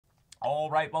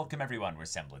All right, welcome everyone. We're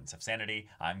Semblance of Sanity.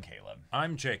 I'm Caleb.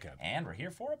 I'm Jacob. And we're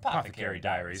here for Apothecary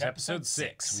Diaries, episode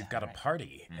 6. We've got a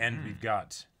party, and we've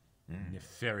got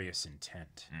nefarious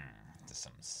intent.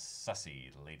 Some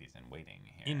sussy ladies in waiting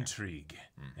here. Intrigue.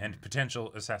 And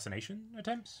potential assassination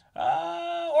attempts?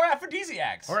 Or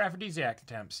aphrodisiacs. Or aphrodisiac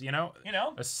attempts, you know?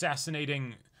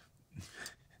 Assassinating...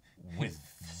 With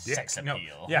sex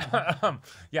appeal. Yeah,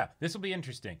 yeah, this will be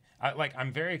interesting.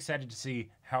 I'm very excited to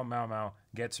see how Mao Mao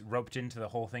gets roped into the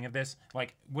whole thing of this.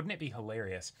 Like, wouldn't it be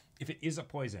hilarious if it is a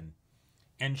poison,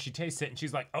 and she tastes it, and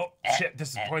she's like, oh, shit,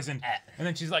 this is poison. And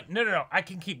then she's like, no, I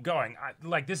can keep going.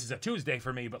 This is a Tuesday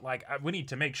for me, but, we need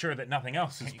to make sure that nothing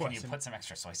else is poison. Can you put some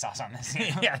extra soy sauce on this?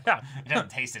 Yeah. It doesn't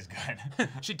taste as good.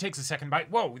 She takes a second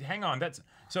bite. Whoa, hang on,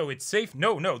 so it's safe?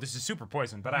 No, this is super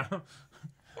poison, but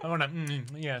I want to,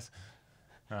 yes.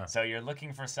 So you're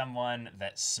looking for someone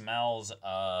that smells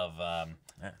of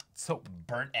soap,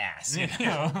 burnt ass. You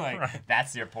know? Right.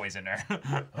 That's your poisoner.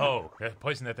 Oh, the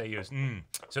poison that they use.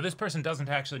 So this person doesn't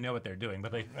actually know what they're doing,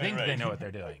 but they think they know what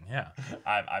they're doing. Yeah.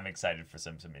 I'm excited for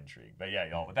some intrigue. But yeah,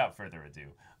 y'all, without further ado,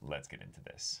 let's get into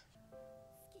this.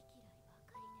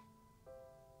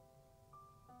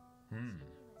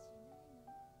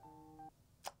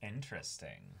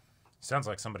 Interesting. Sounds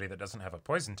like somebody that doesn't have a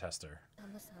poison tester.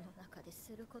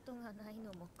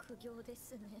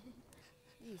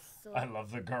 I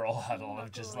love the girl huddle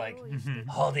of just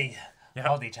hold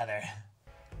each other.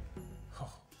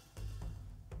 Oh.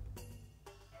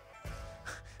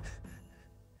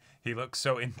 He looks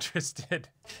so interested.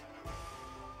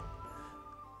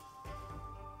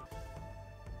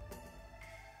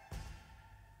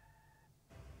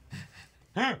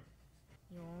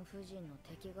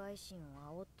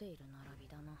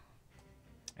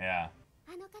 Yeah.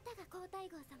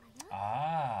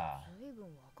 Ah.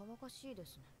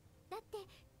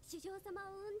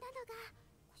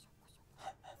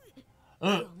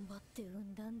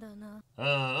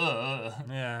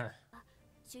 Yeah.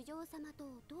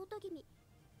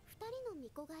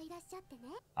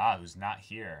 Ah, who's not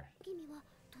here?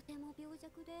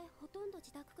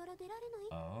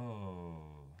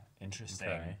 Oh, interesting.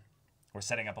 Okay. We're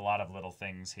setting up a lot of little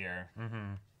things here.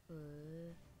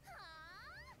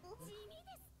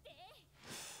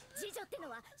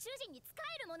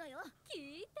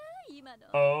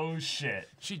 Oh shit.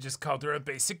 She just called her a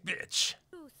basic bitch.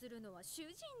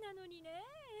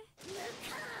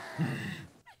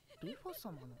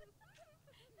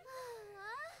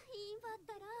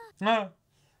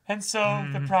 And so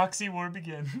the proxy war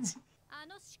begins.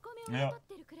 Yeah.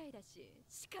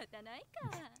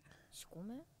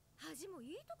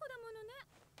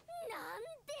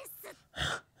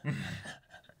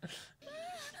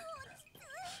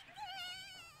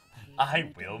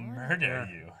 I will murder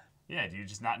you. Yeah, do you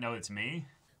just not know it's me?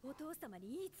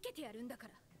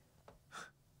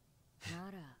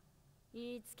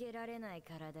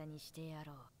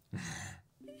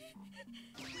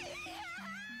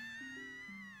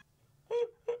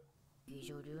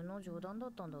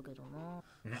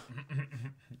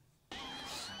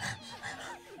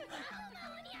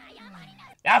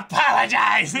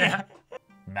 Apologize!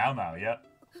 Mao Mao, yep.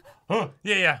 Oh,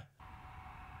 yeah.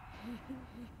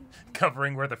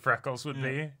 Covering where the freckles would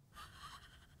be.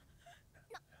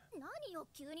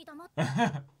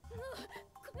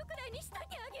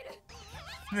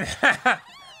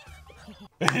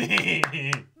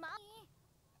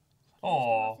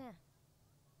 Oh.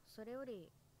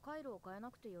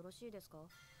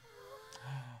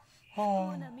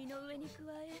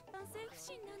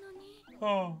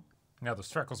 Oh. Now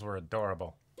those freckles were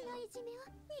adorable.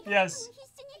 Yes.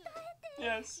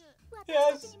 Yes.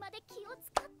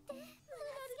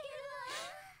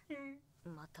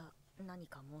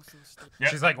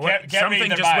 She's like, what?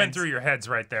 Something just went through your heads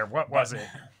right there. What was it?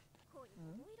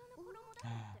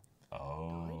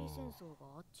 Oh.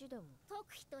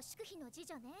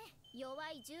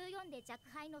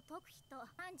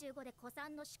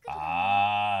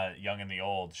 Ah, young and the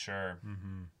old, sure.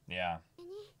 Yeah.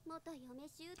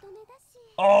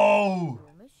 Oh!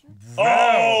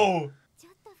 Oh!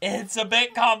 It's a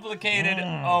bit complicated.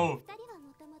 Oh.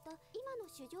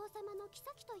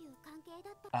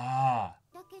 Ah.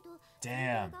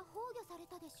 Damn.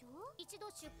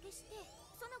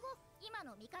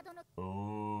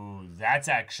 Ooh, that's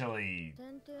actually...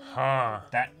 Huh.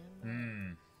 That...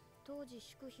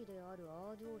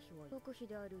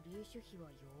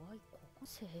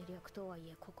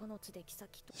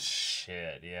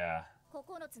 Shit, yeah.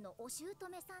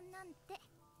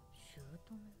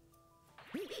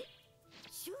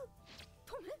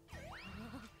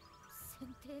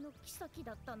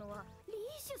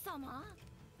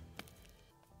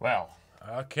 Well.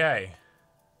 Okay.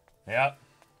 Yep.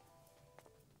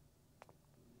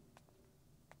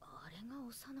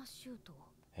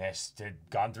 Yes, they'd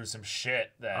gone through some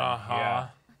shit then. Yeah.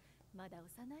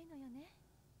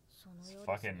 It's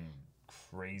fucking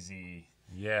crazy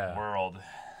world.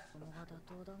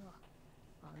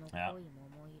 Yeah.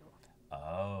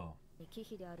 Oh.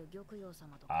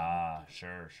 Ah,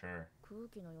 sure, sure.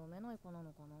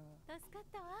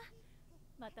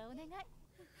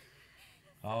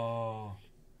 Oh.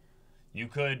 You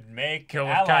could make Kill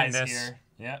with allies kindness. here.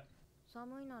 Yep.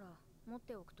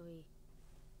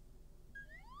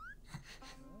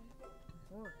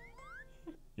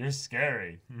 You're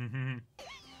scary. Mm-hmm.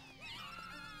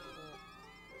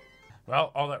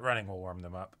 Well, all that running will warm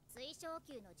them up.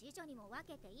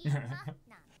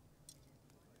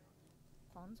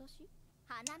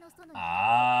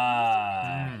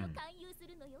 Ah.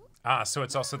 Ah, so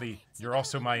it's also the you're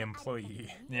also my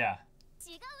employee. Yeah.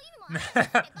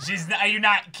 Are you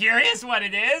not curious what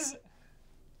it is?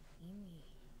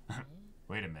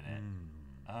 Wait a minute.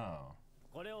 Oh.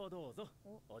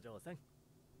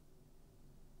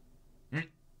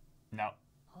 No.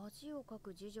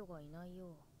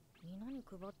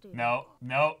 No,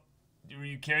 no. Were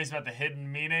you curious about the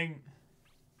hidden meaning?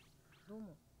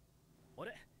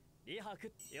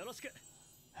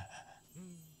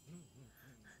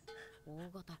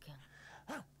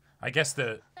 I guess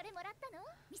the...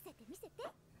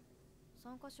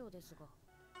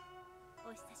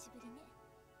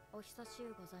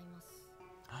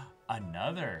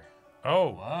 Another. Oh,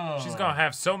 whoa. She's gonna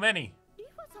have so many.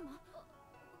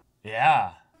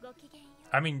 Yeah.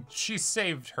 I mean, she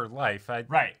saved her life.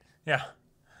 Right. Yeah.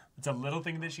 It's a little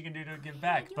thing that she can do to give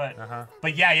back, but Uh-huh.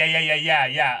 but yeah.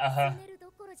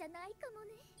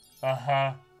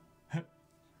 Uh-huh.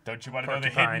 Don't you want to know the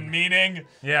Porcupine. hidden meaning?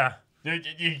 Yeah.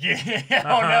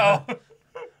 Oh no.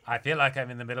 I feel like I'm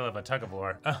in the middle of a tug of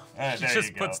war. She there just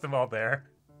you go. puts them all there.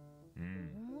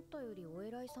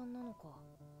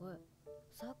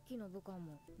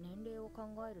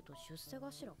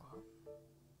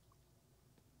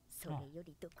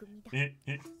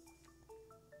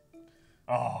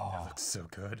 Oh. That looks so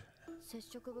good.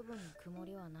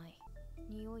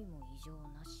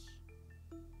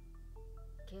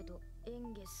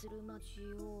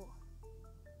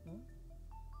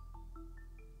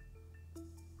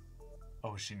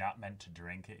 Oh, is she not meant to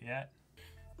drink it yet?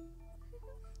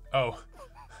 Oh.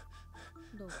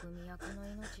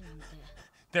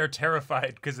 They're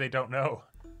terrified because they don't know.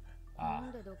 Ah.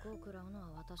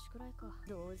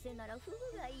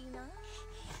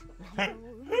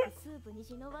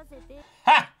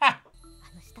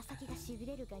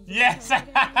 Yes.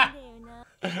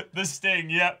 The sting.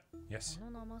 Yep. Yes.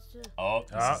 Oh,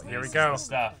 here we this go. is the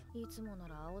stuff.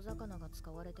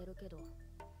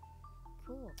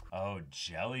 Oh,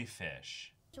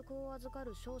 jellyfish.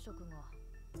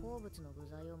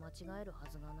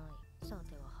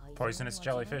 Poisonous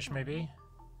jellyfish, maybe?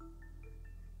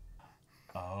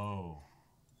 Oh.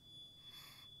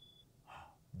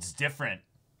 It's different.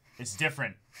 It's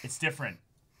different. It's different.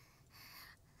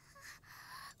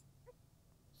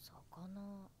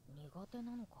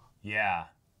 Yeah.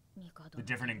 The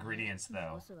different ingredients,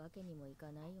 though.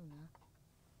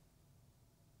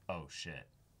 Oh, shit.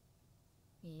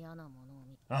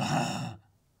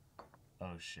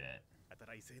 Oh, shit.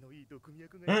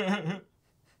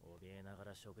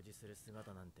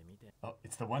 Oh,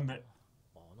 it's the one that...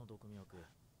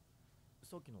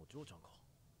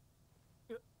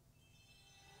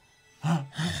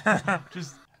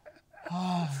 Just...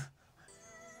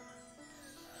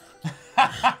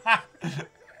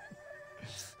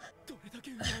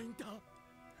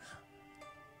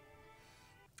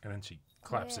 And then she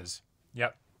collapses.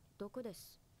 Yep.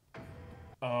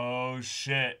 Oh,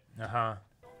 shit. Uh-huh.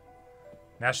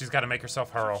 Now she's got to make herself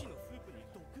hurl.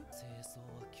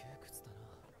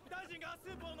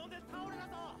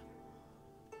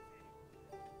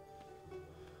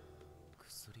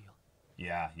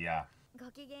 Yeah, yeah.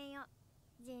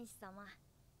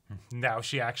 Now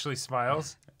she actually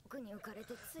smiles.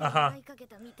 Uh-huh.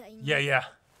 Yeah, yeah.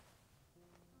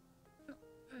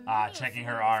 Checking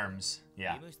her arms.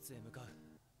 Yeah.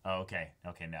 Oh, okay.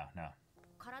 Okay, no.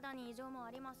 体に異常もあ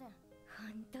りません。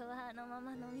本当はあのま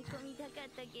ま飲み込みたかっ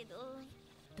たけど、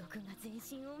毒が全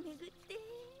身を巡って。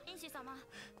天使様、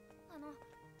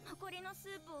残りのス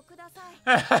ープをください。お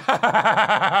前、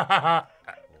バ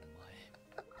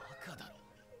カだ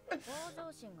ろ。向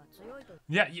上心が強いと。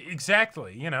Yeah,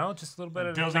 exactly. You know, just a little bit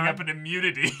of building up an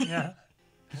immunity. Yeah.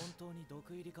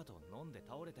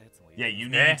 Yeah, you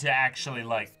need to actually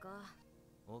like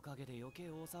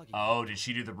Oh, did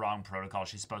she do the wrong protocol?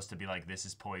 She's supposed to be like, this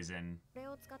is poison. これ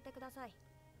を使ってください。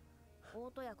オ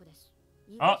ート薬です。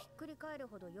胃あがひっくり返る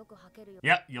ほどよく吐けるよ。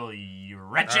Yep, you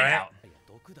wrench it Alright. out.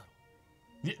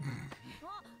 Yeah.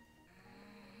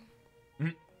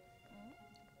 Mm.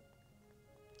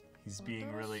 He's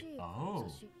being really... Oh.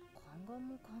 宦官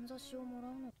もかんざしをもら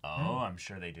うの。 Oh, I'm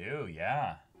sure they do,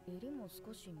 yeah. 襟も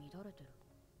少し乱れて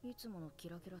る。いつものキ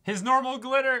ラキラ。 His normal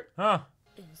glitter! Huh.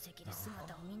 遠石で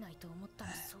姿を見ないと思った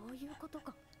らそういうこと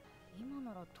か。今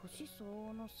なら年相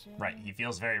応のせい。 Right, he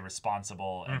feels very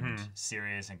responsible and Mhm.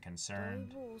 serious and だい concerned.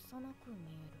 ぶ幼く見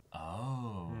える。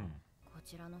 Oh. こ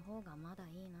ちらの方がまだ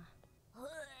いいな。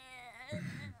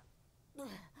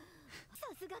さ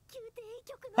すが宮廷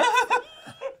局の。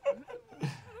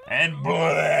 And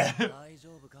bleh! 大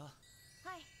丈夫か。は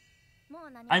い。も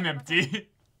う何も I'm ありません。 empty.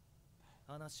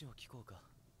 話を聞こうか。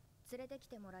連れてき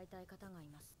てもらいたい方がい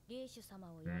ます。リーシュ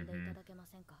様を呼んでいただけま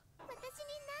せんか。私に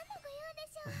何のご用で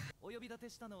しょう。お呼び立て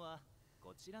したのは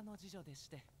こちらの次女でし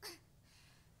て。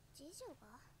次女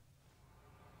が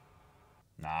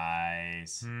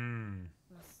Nice. Hmm.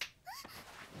 ます。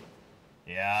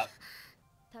 Yeah.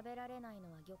 食べられない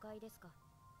のは魚介ですか。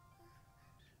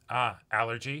 Ah,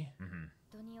 allergy. Mm-hmm.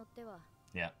 人によっては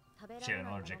Yeah. 食べら She れ had な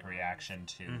an いもの allergic があります。 reaction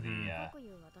to the, かく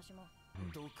いう私も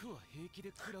毒は平気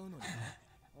で食らうのに。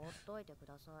ほっといてく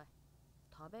ださい。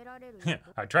食べられるよ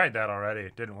I tried that already.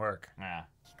 It didn't work. yeah.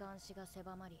 気管支が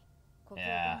狭まり、呼吸困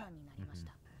Yeah. 難になりまし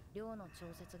た。量の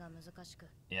調節が難しく、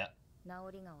 Yeah.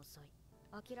 治りが遅い。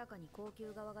明らかに高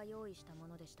級側が用意したも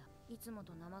のでした。いつも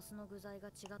とナマスの具材が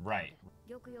違ったので、 Right.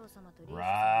 玉葉様とリーシュ様の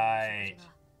Right. 食事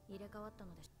が入れ替わった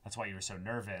のでした。 That's why you were so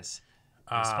nervous.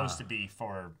 It was supposed to be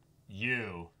for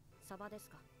you. サバです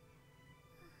か。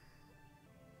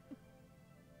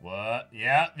 What?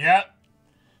 Yeah, yeah.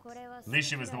 これは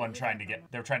Lishu was the one trying to get...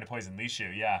 They were trying to poison Lishu,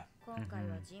 yeah. 今回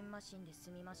はジンマシンで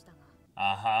済みましたが、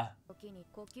 Uh-huh. 時に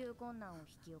呼吸困難を引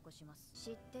き起こします。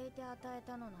知っていて与え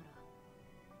たのなら、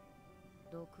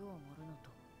毒を盛るのと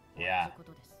同 Yeah. じこ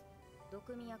とです。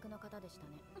毒味役の方でしたね。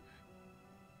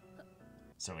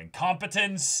 So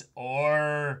incompetence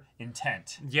or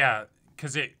intent. Yeah,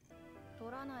 because it.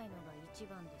 取らないのが一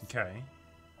番です。 Okay.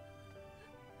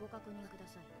 ご確認くだ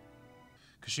さい。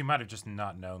 Because she might have just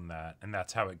not known that, and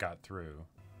that's how it got through.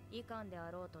 遺憾であ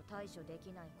ろうと対処で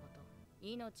きないこと、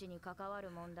命に関わる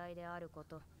問題であるこ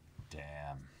と、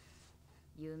 Damn.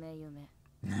 夢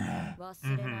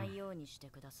忘れないようにして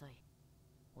ください。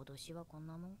脅しはこん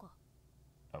なもんか。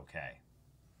 Okay.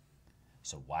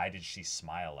 So why did she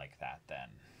smile like that then?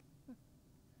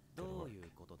 どういう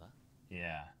ことだ。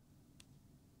 Yeah.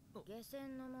 下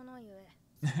船のものゆえ、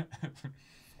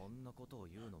そんなことを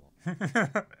言うの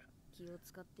は。気を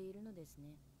使っているのです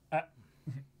ね。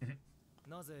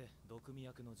なぜ毒味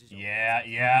役の次女。 Yeah,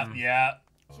 yeah, yeah.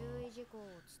 注意事項を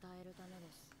伝えるため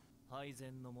です。配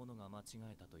膳のものが間違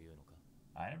えたというのか。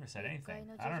 I never said anything.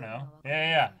 I don't know. Yeah, yeah,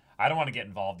 yeah. I don't want to get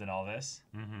involved in all this.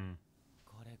 Mm-hmm.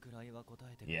 これくらいは答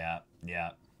えてくれ。 Yeah,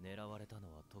 yeah. 狙われた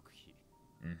のは特費、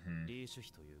 Mm-hmm. リーシュ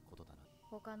費ということだな。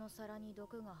他の皿に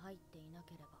毒が入っていな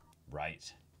ければ。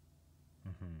 Right.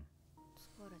 Mm-hmm.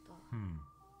 疲れた。 Hmm.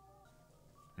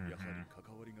 やはり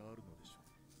関わりがあるのでしょ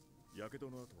う。やけど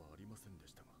の跡はありませんで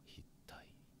したが。一体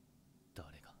誰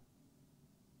が。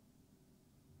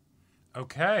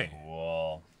 Okay.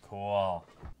 Cool. Cool.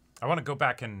 I want to go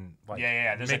back and like. Yeah,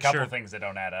 yeah. There's a make couple sure... things that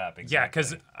don't add up. Yeah, Exactly.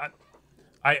 because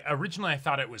I originally I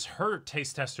thought it was her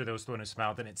taste tester that was the one who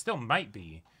smiled, and it still might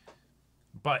be,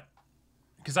 but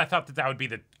because I thought that would be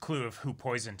the clue of who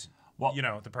poisoned, Well- you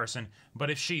know, the person. But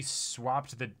if she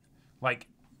swapped the, like,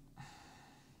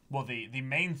 Well, the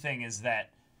main thing is that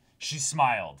she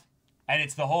smiled. And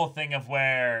it's the whole thing of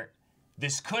where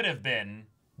this could have been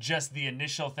just the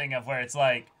initial thing of where it's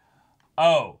like,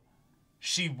 oh,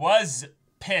 she was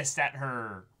pissed at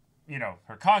her, you know,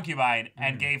 her concubine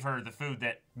and gave her the food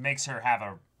that makes her have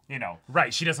a, you know.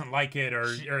 right, she doesn't like it, or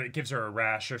it gives her a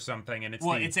rash or something, and it's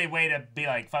Well, the, it's a way to be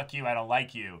like, fuck you, I don't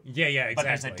like you. yeah, exactly. But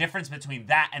there's a difference between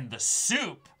that and the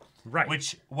soup, right?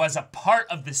 which was a part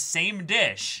of the same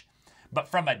dish, but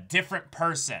from a different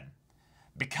person.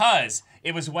 Because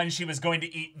it was when she was going to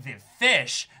eat the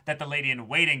fish that the lady in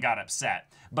waiting got upset.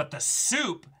 But the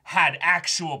soup had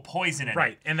actual poison in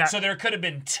Right, it. and that- so there could have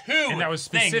been two and that was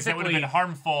things that would have been specifically-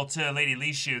 harmful to Lady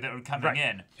Lishu that were coming right.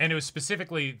 in. And it was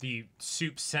specifically the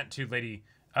soup sent to Lady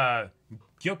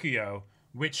Gyokuyo,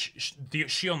 which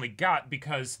she only got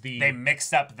because They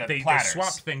mixed up the they platters.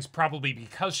 swapped things probably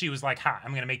because she was like, "Ha,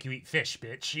 I'm gonna make you eat fish,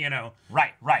 bitch," you know.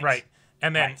 Right. Right.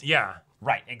 And then Right. yeah.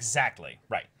 Right, exactly.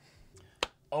 Right.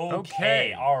 Okay,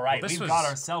 Okay. all right. Well, this We've got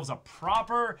was- ourselves a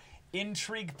proper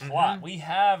intrigue plot. We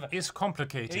have It's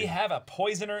complicated. we have a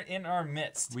poisoner in our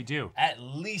midst. We do. At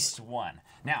least one.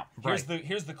 Now, here's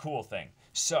the cool thing.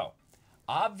 So,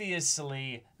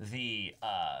 obviously, the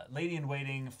lady in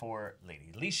waiting for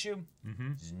Lady Lishu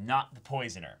is not the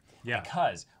poisoner. Yeah.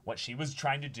 Because what she was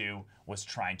trying to do was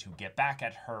trying to get back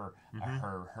at her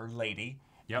her lady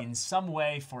in some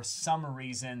way for some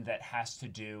reason that has to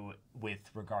do with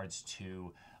regards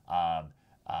to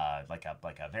like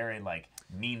a very like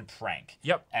mean prank.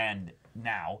 Yep. And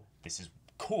now this is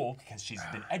cool because she's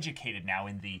been educated now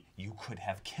in the you could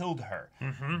have killed her.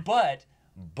 But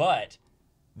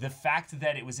the fact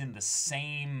that it was in the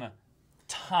same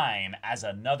time as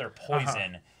another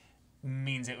poison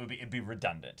means it'd be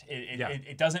redundant.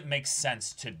 It doesn't make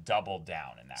sense to double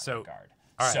down in that regard.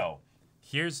 All right. So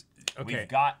Here's okay.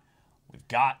 we've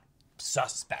got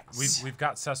suspects. We've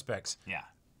got suspects. Yeah.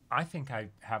 I think I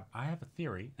have a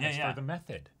theory as for the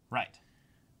method. Right.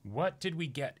 What did we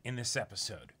get in this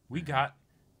episode? We got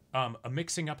a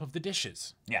mixing up of the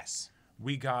dishes. Yes.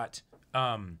 We got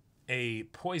a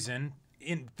poison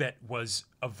that was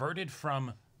averted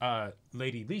from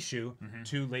Lady Lishu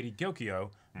to Lady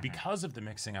Gyokyo because of the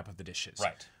mixing up of the dishes.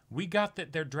 Right. We got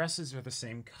that their dresses are the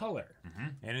same color.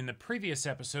 And in the previous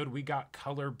episode, we got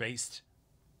color-based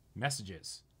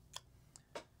messages.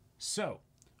 So,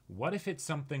 what if it's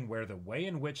something where the way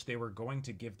in which they were going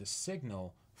to give the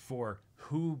signal for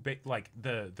who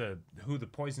the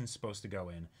poison's supposed to go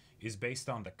in is based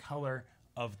on the color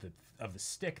of the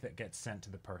stick that gets sent to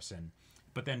the person,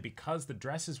 but then because the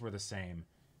dresses were the same,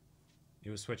 it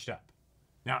was switched up.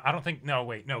 Now I don't think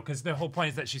because the whole point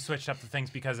is that she switched up the things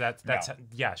because that's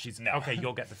okay.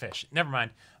 You'll get the fish. Never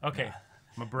mind. Okay,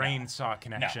 my brain saw a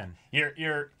connection.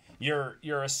 No.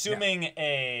 You're assuming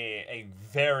a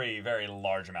very, very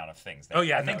large amount of things there. Oh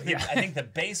yeah, I think the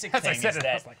basic thing is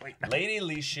that Lady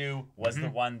Lishu was the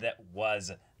one that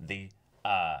was the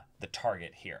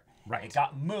target here. Right. It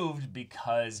got moved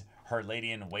because her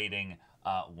lady in waiting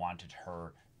wanted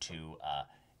her to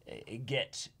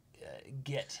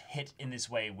get hit in this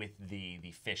way with the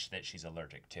fish that she's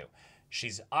allergic to.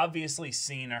 She's obviously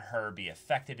seen her be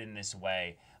affected in this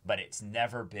way, but it's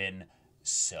never been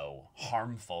so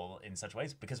harmful in such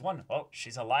ways because one, well,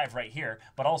 she's alive right here,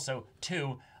 but also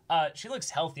two, she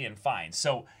looks healthy and fine.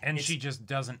 So she just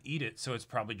doesn't eat it, so it's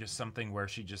probably just something where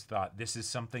she just thought this is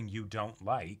something you don't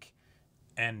like,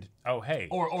 and oh hey,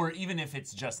 or even if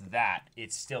it's just that,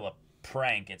 it's still a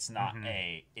prank. It's not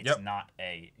not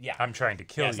a I'm trying to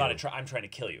kill you. It's not I'm trying to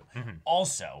kill you.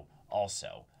 Also,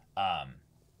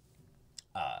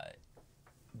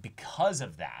 because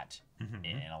of that,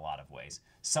 in a lot of ways,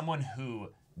 someone who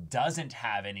doesn't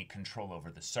have any control over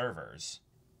the servers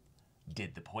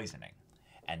did the poisoning,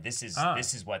 and this is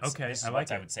what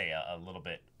I would say a little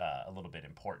bit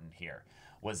important here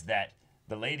was that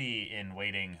the lady in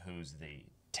waiting, who's the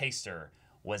taster,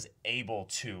 was able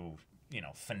to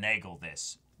finagle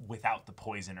this without the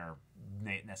poisoner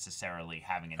necessarily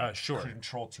having any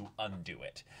control to undo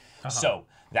it. So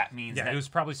that means that it was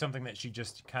probably something that she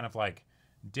just kind of like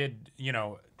did,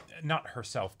 not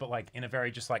herself, but like in a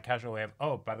very just like casual way of,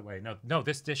 oh, by the way, no,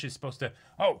 this dish is supposed to,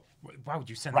 why would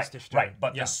you send this dish to Right,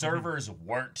 but the servers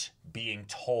weren't being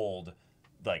told,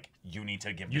 like, you need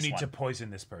to give you need to poison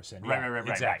this person. Right,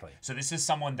 exactly. So this is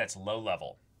someone that's low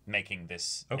level making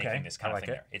this kind of thing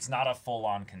there. It's not a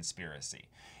full-on conspiracy.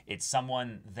 It's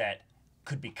someone that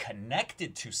could be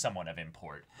connected to someone of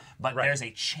import, but there's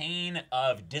a chain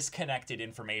of disconnected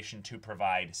information to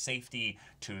provide safety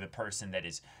to the person that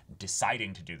is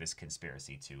deciding to do this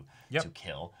conspiracy to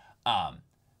kill.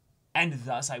 And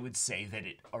thus, I would say that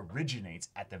it originates,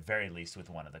 at the very least, with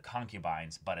one of the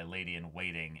concubines, but a lady in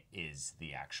waiting is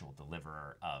the actual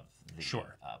deliverer of the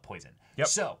poison.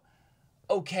 So,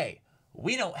 okay,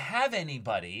 we don't have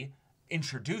anybody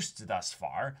introduced thus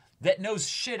far that knows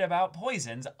shit about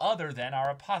poisons other than our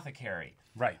apothecary.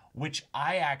 Right. Which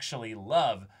I actually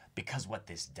love, because what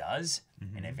this does,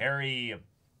 in a very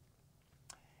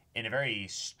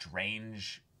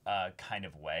strange kind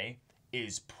of way,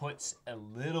 is puts a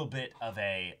little bit of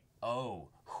a,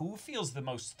 who feels the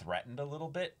most threatened a little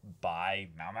bit by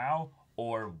Mao Mao,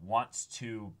 or wants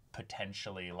to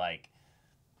potentially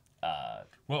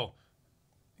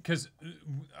because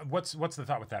what's the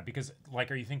thought with that? Because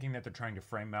like, are you thinking that they're trying to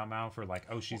frame Mao Mao for like,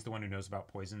 she's the one who knows about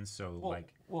poisons, so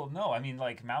no, I mean,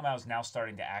 like, Mao Mao's now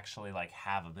starting to actually like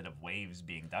have a bit of waves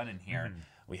being done in here.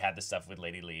 We had the stuff with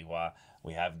Lady Lihua,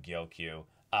 we have Gyokyu.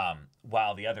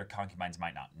 While the other concubines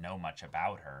might not know much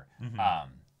about her,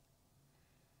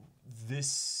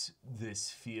 this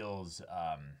feels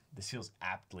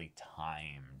aptly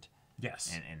timed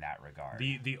Yes. in that regard.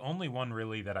 The only one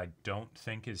really that I don't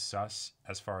think is sus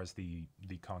as far as the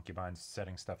concubines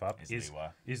setting stuff up is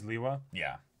Liwa.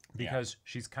 Yeah. Because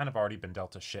she's kind of already been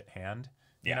dealt a shit hand,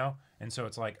 you know? And so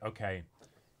it's like, okay,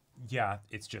 yeah,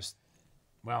 it's just,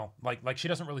 well, like she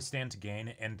doesn't really stand to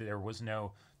gain, and there was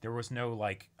no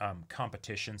like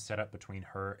competition set up between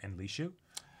her and Lishu.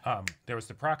 There was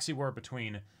the proxy war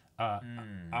between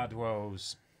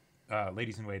Adwo's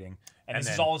ladies in waiting, and this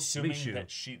then is all assuming Lishu.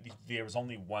 that there was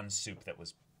only one soup that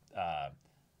was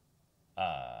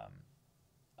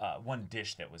one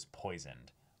dish that was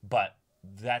poisoned, but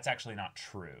that's actually not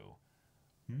true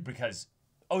because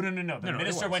the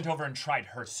minister went over and tried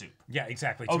her soup. Yeah,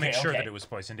 exactly, to make sure that it was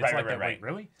poisoned. It's Right. wait,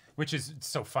 really? Which is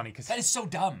so funny because That is so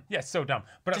dumb. yeah, it's so dumb.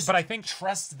 But Just I think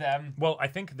trust them. well, I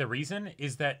think the reason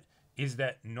is that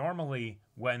normally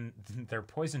when their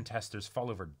poison testers fall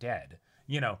over dead,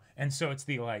 you know, and so it's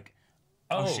the like,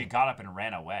 She got up and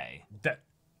ran away. that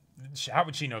how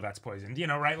would she know that's poisoned? You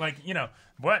know, right? Like, you know,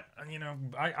 what? You know,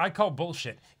 I call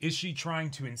bullshit. Is she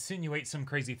trying to insinuate some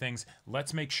crazy things?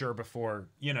 Let's make sure before,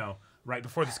 you know, right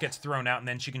before this gets thrown out, and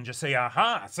then she can just say,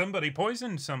 aha, somebody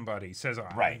poisoned somebody, says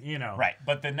I. Right. You know. Right.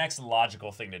 But the next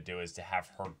logical thing to do is to have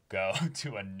her go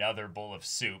to another bowl of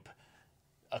soup,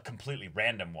 a completely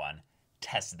random one,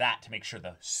 test that to make sure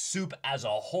the soup as a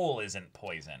whole isn't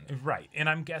poisoned. Right. And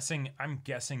I'm guessing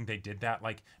they did that,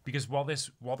 like, because while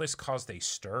this caused a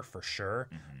stir for sure,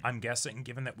 I'm guessing,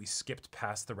 given that we skipped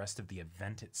past the rest of the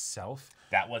event itself,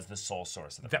 That was the sole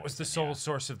source of the that was the poison, sole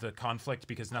source of the conflict,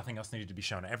 because nothing else needed to be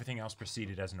shown. Everything else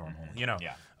proceeded as normal, you know?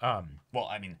 Yeah. Well,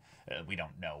 I mean, we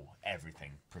don't know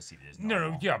everything proceeded as No,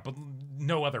 normal. yeah, but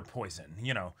no other poison,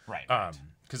 you know? Right.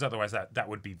 Because otherwise that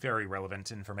would be very relevant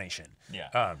information.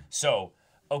 Yeah. So,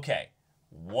 okay,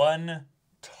 one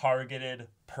targeted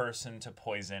person to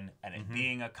poison, and it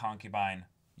being a concubine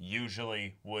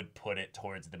usually would put it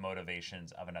towards the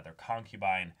motivations of another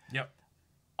concubine. Yep.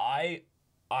 I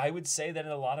would say that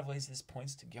in a lot of ways this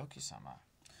points to Gyokyu-sama.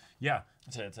 Yeah.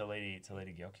 To Lady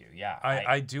Gyokyu. Yeah.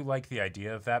 I do like the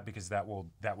idea of that, because that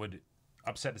would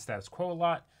upset the status quo a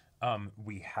lot.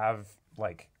 We have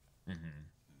like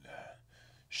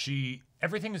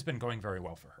everything has been going very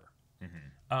well for her.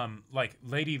 Like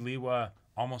Lady Liwa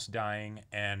almost dying,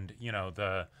 and you know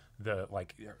the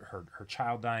like her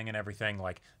child dying and everything,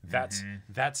 like that's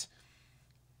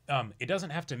it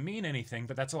doesn't have to mean anything,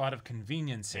 but that's a lot of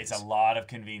conveniences. It's a lot of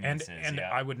conveniences. And yeah.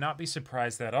 I would not be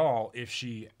surprised at all if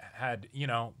she had, you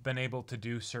know, been able to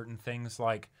do certain things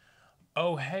like,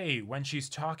 oh, hey, when she's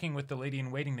talking with the lady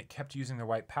in waiting that kept using the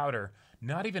white powder,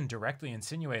 not even directly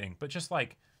insinuating, but just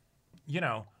like, you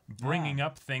know, bringing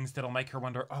up things that'll make her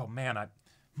wonder, oh, man,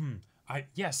 I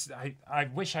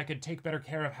wish I could take better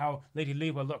care of how Lady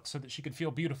Liwa looks so that she could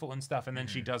feel beautiful and stuff. And then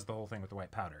she does the whole thing with the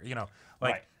white powder, you know,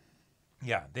 like, Right.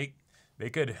 yeah, they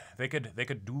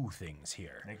could do things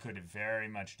here. They could very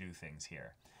much do things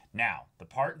here. Now, the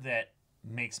part that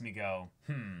makes me go,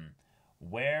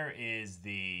 where is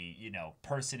the, you know,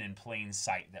 person in plain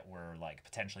sight that we're like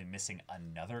potentially missing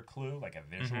another clue, like a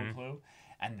visual clue,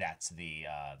 and that's the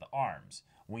arms.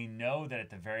 We know that at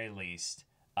the very least,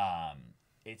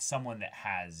 it's someone that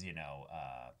has, you know,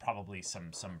 probably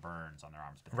some burns on their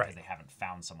arms, but because they haven't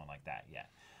found someone like that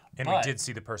yet. And we did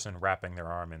see the person wrapping their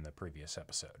arm in the previous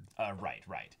episode. Right.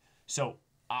 So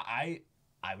I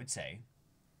would say,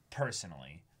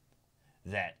 personally,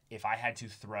 that if I had to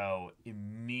throw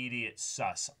immediate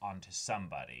sus onto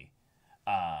somebody,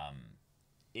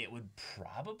 it would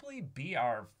probably be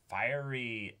our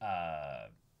fiery,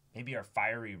 maybe our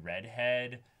fiery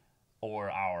redhead,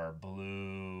 or our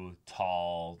blue,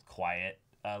 tall, quiet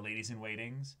ladies in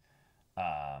waitings.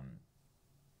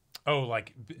 Oh,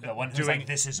 like The one who's like,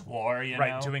 this is war, you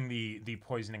know? doing the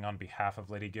poisoning on behalf of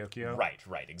Lady Gyokyo.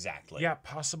 Right, exactly. Yeah,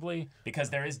 possibly.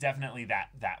 Because there is definitely that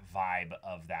vibe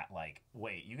of that, like,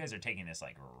 wait, you guys are taking this,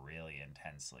 like, really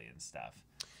intensely and stuff.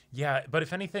 Yeah, but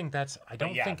if anything, that's I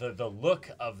don't think the look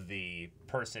of the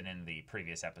person in the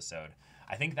previous episode,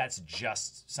 I think that's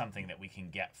just something that we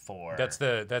can get for... that's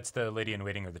the lady in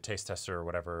waiting, or the taste tester, or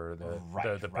whatever,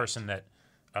 the person that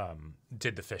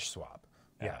did the fish swab.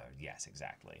 Yeah. Yes,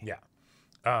 exactly.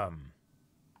 Yeah.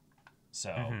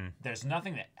 So there's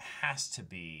nothing that has to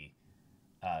be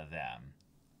them,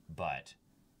 but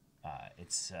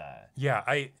it's... Yeah,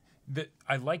 I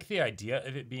like the idea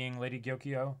of it being Lady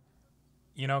Gyokyo,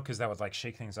 you know, because that would like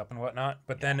shake things up and whatnot.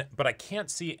 But but I can't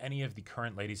see any of the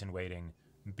current ladies in waiting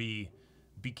be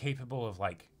capable of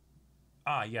like,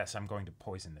 yes, I'm going to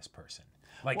poison this person.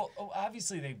 Like, well,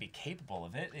 obviously they'd be capable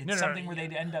of it. It's something where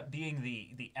they'd end up being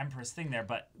the Empress thing there,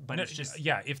 but it's just...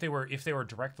 Yeah, if they were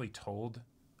directly told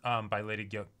by Lady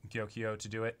Gyokyo to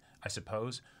do it, I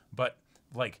suppose. But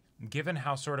like, given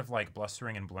how sort of like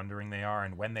blustering and blundering they are,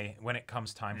 and when it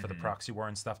comes time for the proxy war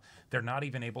and stuff, they're not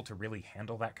even able to really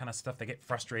handle that kind of stuff. They get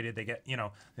frustrated. They get, they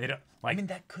don't like. I mean,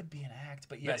 that could be an act,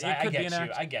 but yes, it could I be get an you.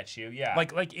 act. I get you. Yeah.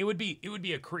 Like it would be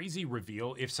a crazy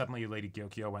reveal if suddenly Lady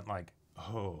Gyokyo went like,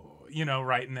 oh,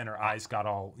 right, and then her eyes got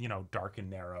all dark and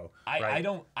narrow. I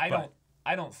don't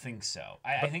think so.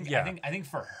 I think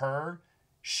for her,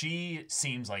 she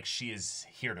seems like she is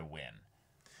here to win.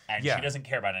 And she doesn't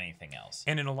care about anything else.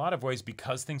 And in a lot of ways,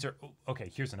 because things are...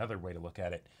 Okay, here's another way to look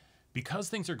at it. Because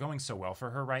things are going so well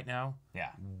for her right now,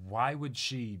 why would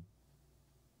she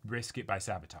risk it by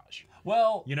sabotage?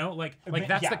 Well...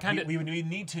 that's the kind of... We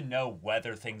need to know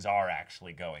whether things are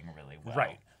actually going really well.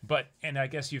 Right. And I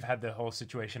guess you've had the whole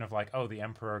situation of like, the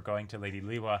Emperor going to Lady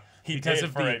Liwa. He because did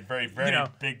of for a very, very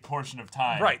big portion of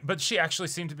time. Right, but she actually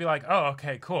seemed to be like, oh,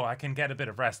 okay, cool, I can get a bit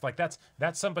of rest. Like, that's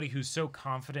somebody who's so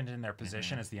confident in their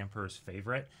position as the Emperor's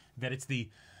favorite that it's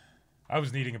I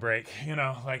was needing a break,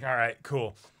 like, all right,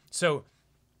 cool. So,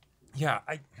 yeah,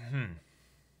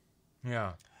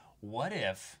 yeah. What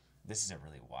if, this is a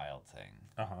really wild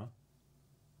thing.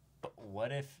 But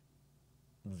what if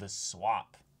the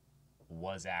swap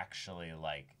was actually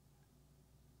like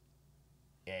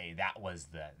that was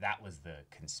the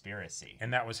conspiracy,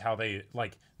 and that was how they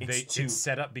it's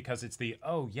set up, because it's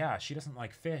she doesn't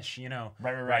like fish,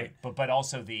 right. But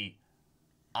also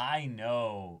I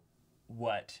know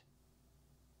what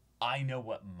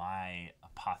my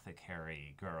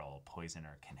apothecary girl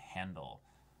poisoner can handle,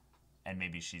 and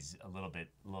maybe she's a little bit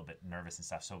nervous and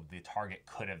stuff, so the target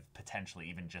could have potentially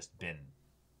even just been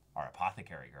our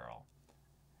apothecary girl.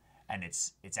 And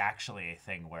it's actually a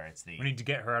thing where it's we need to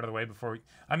get her out of the way before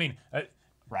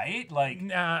right? Like,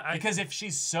 because if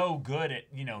she's so good at,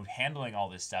 handling all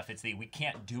this stuff, it's we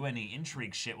can't do any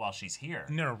intrigue shit while she's here.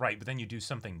 No, right. But then you do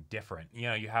something different.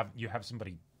 You have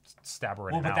somebody stab her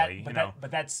in an but alley.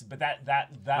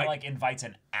 That invites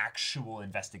an actual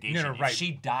investigation. No, right. If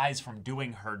she dies from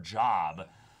doing her job,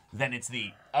 then it's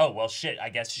shit. I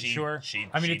guess she sure. She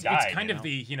it's died, kind of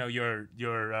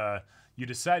you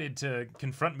decided to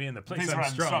confront me in the place I'm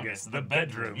strongest, the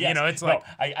bedroom. Yes. It's like...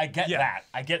 I get that.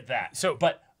 I get that. So,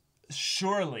 but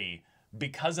surely,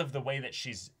 because of the way that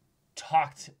she's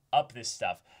talked up this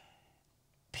stuff,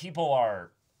 people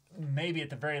are maybe at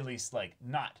the very least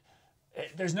not...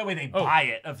 There's no way they buy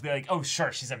it of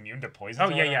sure, she's immune to poison.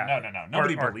 No.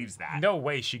 Nobody believes that. No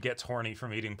way she gets horny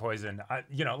from eating poison. I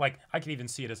could even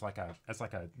see it as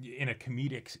in a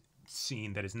comedic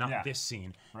scene that is not this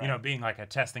scene, right. Being like a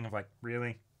testing of like,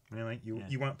 really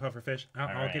you want pufferfish?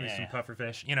 I'll give you some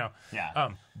pufferfish,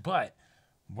 but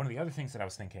one of the other things that I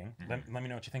was thinking, let me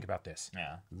know what you think about this.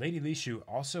 Lady Lishu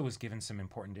also was given some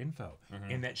important info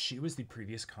in that she was the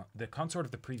previous the consort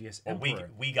of the previous emperor.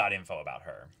 We got info about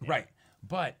her, right?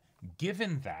 But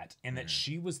given that, and that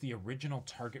she was the original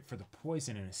target for the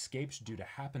poison and escaped due to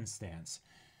happenstance,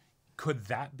 could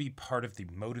that be part of the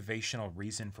motivational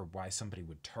reason for why somebody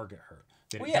would target her?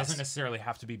 That it doesn't necessarily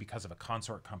have to be because of a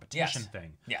consort competition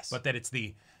thing. Yes. But that it's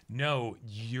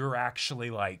you're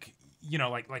actually like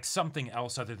something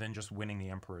else other than just winning the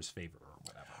Emperor's favor or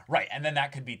whatever. Right, and then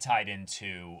that could be tied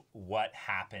into what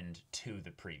happened to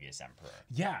the previous emperor.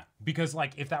 Yeah, because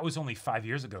if that was only 5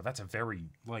 years ago, that's a very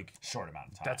short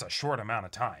amount of time. That's a short amount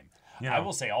of time. I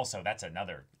will say also that's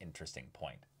another interesting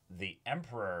point. The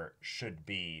emperor should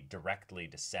be directly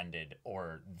descended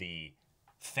or the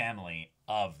family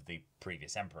of the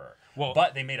previous emperor. Well,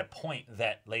 but they made a point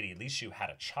that Lady Lishu had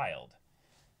a child.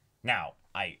 Now,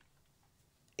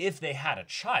 if they had a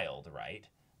child, right?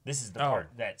 This is the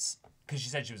part that's because she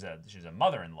said she was a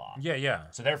mother-in-law. Yeah.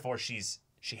 So therefore, she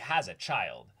has a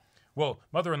child. Well,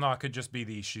 mother-in-law could just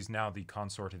be she's now the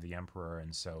consort of the emperor,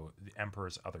 and so the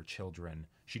emperor's other children,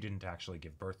 she didn't actually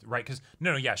give birth, right? Because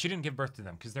she didn't give birth to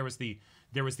them, because there was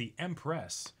the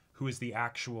empress who is the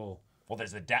actual. Well,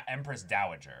 there's the Empress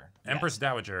Dowager. Empress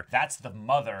Dowager. That's the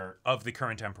mother of the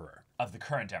current emperor.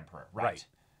 Right.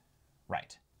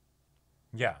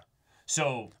 Yeah.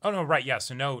 So. Oh no! Right. Yeah.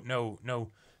 So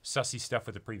no sussy stuff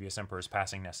with the previous emperor's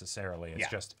passing necessarily. It's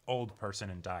just old person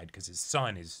and died because his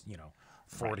son is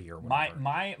 40 or whatever.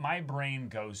 My brain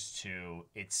goes to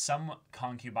it's some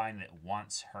concubine that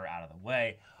wants her out of the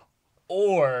way,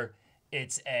 or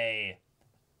it's the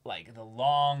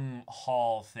long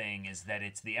haul thing is that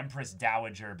it's the Empress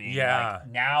Dowager being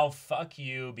now fuck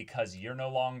you because you're no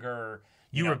longer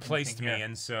you replaced me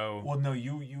and so well no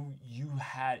you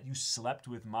slept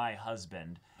with my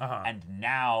husband and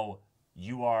now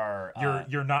you are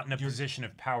you're not in a position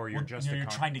of power. You're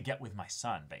trying to get with my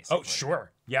son, basically. Oh,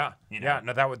 sure. Yeah.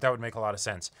 No, that would make a lot of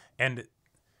sense. And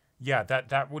Yeah,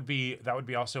 that would be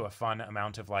also a fun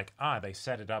amount of like, they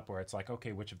set it up where it's like,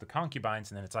 okay, which of the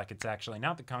concubines, and then it's like it's actually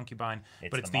not the concubine,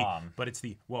 It's but it's the mom. but it's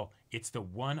the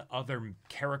one other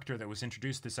character that was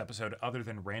introduced this episode other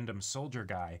than random soldier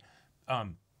guy,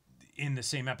 in the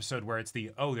same episode where it's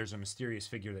there's a mysterious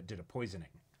figure that did a poisoning,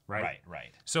 right?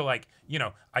 Right. So like,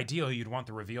 ideally you'd want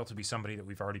the reveal to be somebody that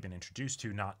we've already been introduced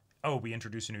to, not we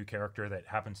introduce a new character that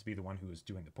happens to be the one who is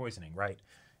doing the poisoning, right?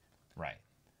 Right.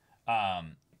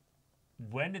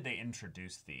 When did they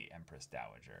introduce the Empress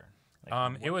Dowager?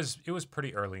 It was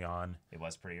pretty early on. It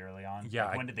was pretty early on? Yeah,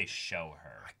 Like, when did they show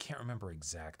her? I can't remember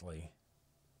exactly.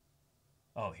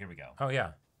 Oh, here we go. Oh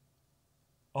yeah.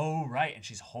 Oh, right, and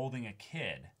she's holding a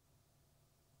kid.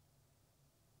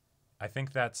 I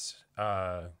think that's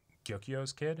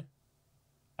Gyokyo's kid,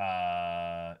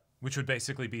 which would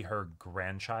basically be her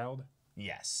grandchild.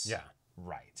 Yes. Yeah.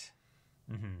 Right.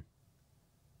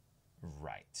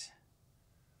 Right.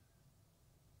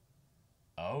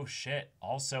 Oh, shit.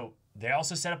 Also, they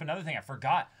also set up another thing. I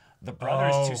forgot. The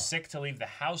brother's too sick to leave the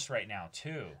house right now,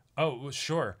 too. Oh, well,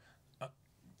 sure.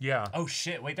 Yeah. Oh,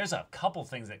 shit. Wait, there's a couple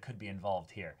things that could be involved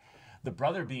here. The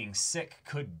brother being sick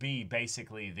could be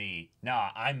basically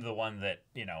I'm the one that,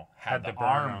 had the burn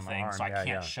arm on the thing, arm. so I Yeah,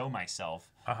 can't show myself.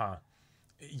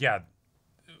 Yeah.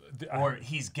 Or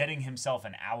he's getting himself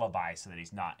an alibi so that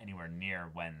he's not anywhere near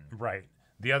when... Right.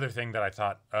 The other thing that I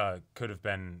thought could have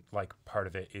been like part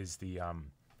of it is the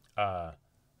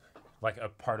like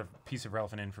a piece of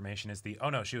relevant information is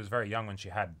she was very young when she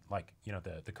had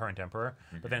the current emperor,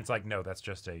 but then it's like no, that's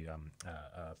just a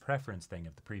preference thing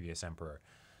of the previous emperor,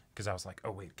 because I was like,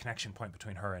 oh wait, connection point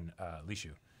between her and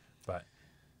Lishu, but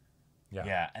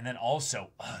yeah, and then also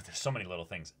there's so many little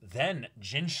things. Then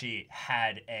Jinshi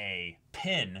had a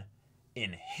pin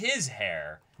in his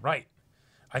hair. Right.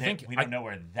 I think we don't know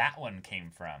where that one came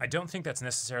from. I don't think that's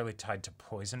necessarily tied to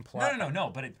poison plot.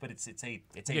 No. But it's a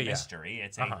mystery.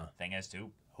 It's a thing as to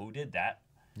who did that.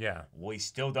 Yeah. We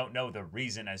still don't know the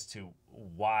reason as to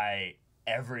why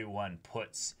everyone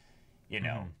puts,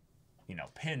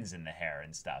 pins in the hair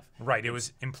and stuff. Right. It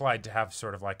was implied to have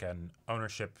sort of like an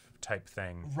ownership type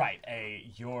thing. Right.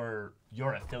 You're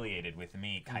affiliated with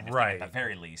me kind of right. thing at the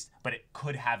very least. But it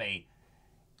could have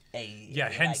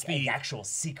hence the actual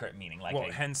secret meaning.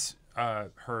 Hence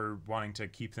her wanting to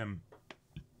keep them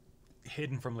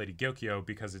hidden from Lady Gyokyo,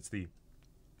 because it's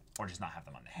or just not have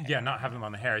them on the hair. Yeah, not have them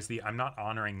on the hair is I'm not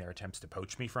honoring their attempts to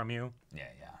poach me from you. Yeah.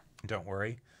 Don't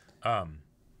worry.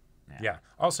 Yeah.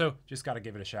 Also, just got to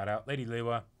give it a shout out, Lady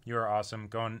Liwa. You are awesome.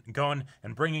 Going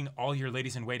and bringing all your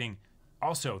ladies in waiting.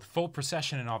 Also, full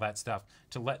procession and all that stuff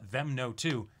to let them know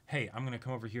too. Hey, I'm gonna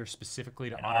come over here specifically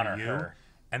to honor you, her.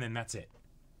 And then that's it.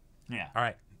 Yeah. All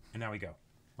right, and now we go.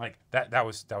 Like that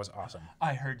was awesome.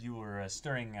 I heard you were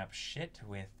stirring up shit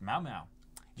with Mao Mao.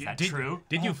 Is that did, true?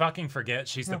 Did you fucking forget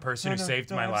she's the person who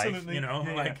saved my life?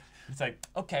 Yeah. It's like,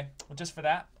 okay, well, just for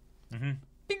that. Mm-hmm.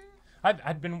 Bing.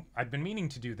 I'd been meaning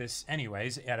to do this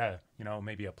anyways at a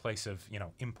maybe a place of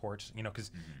import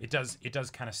because it does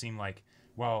kind of seem like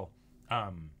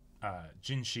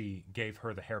Jinshi gave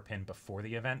her the hairpin before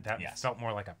the event. That felt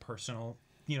more like a personal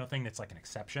thing that's like an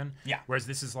exception. Yeah. Whereas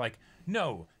this is like,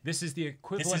 no, this is the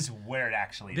equivalent. This is where it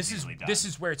actually is usually done. This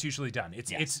is where it's usually done.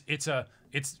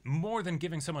 It's more than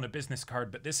giving someone a business card,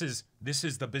 but this is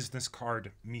the business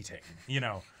card meeting.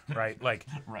 Right? Like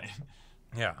right.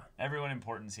 Yeah. Everyone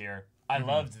important's here. I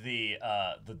loved the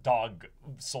dog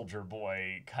soldier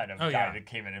boy kind of guy that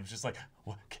came in and was just like,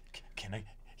 what, can I?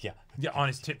 Yeah, on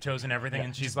his tiptoes and everything,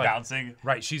 and she's like bouncing.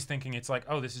 Right, she's thinking it's like,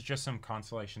 oh, this is just some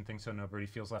consolation thing, so nobody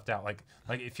feels left out. Like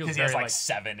it feels because he has like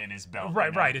 7 in his belt.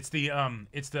 Right. It's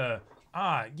the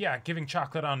giving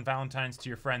chocolate on Valentine's to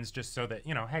your friends just so that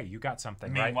hey, you got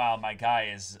something. Meanwhile, my guy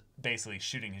is basically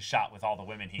shooting his shot with all the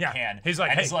women he can. He's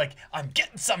like, he's like, I'm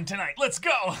getting some tonight. Let's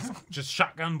go. Just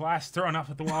shotgun blast, throwing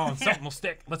off at the wall, and something will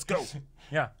stick. Let's go.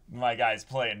 Yeah. My guy's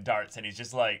playing darts, and he's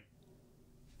just like.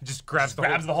 Just grabs the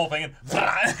whole thing and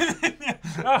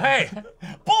oh hey,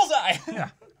 bullseye!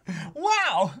 Yeah.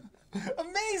 Wow,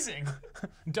 amazing.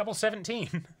 Double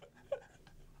 17.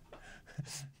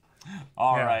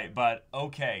 All right, but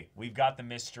okay, we've got the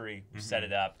mystery. We set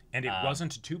it up, and it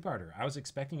wasn't a 2-parter. I was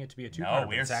expecting it to be a 2-parter.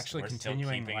 No, it's actually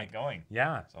continuing, still keeping it going.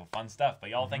 Yeah, so fun stuff.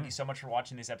 But y'all, thank you so much for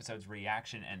watching this episode's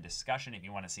reaction and discussion. If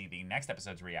you want to see the next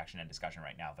episode's reaction and discussion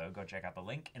right now, though, go check out the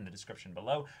link in the description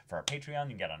below for our Patreon. You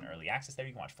can get on early access there.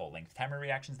 You can watch full-length timer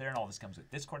reactions there, and all this comes with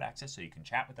Discord access, so you can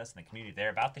chat with us in the community there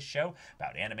about the show,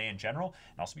 about anime in general,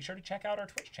 and also be sure to check out our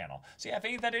Twitch channel. So yeah, if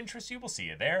any of that interests you, we'll see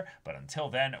you there. But until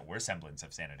then, we're Semblance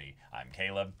of Sanity. I'm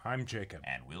Caleb. I'm Jacob.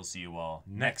 And we'll see you all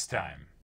next time.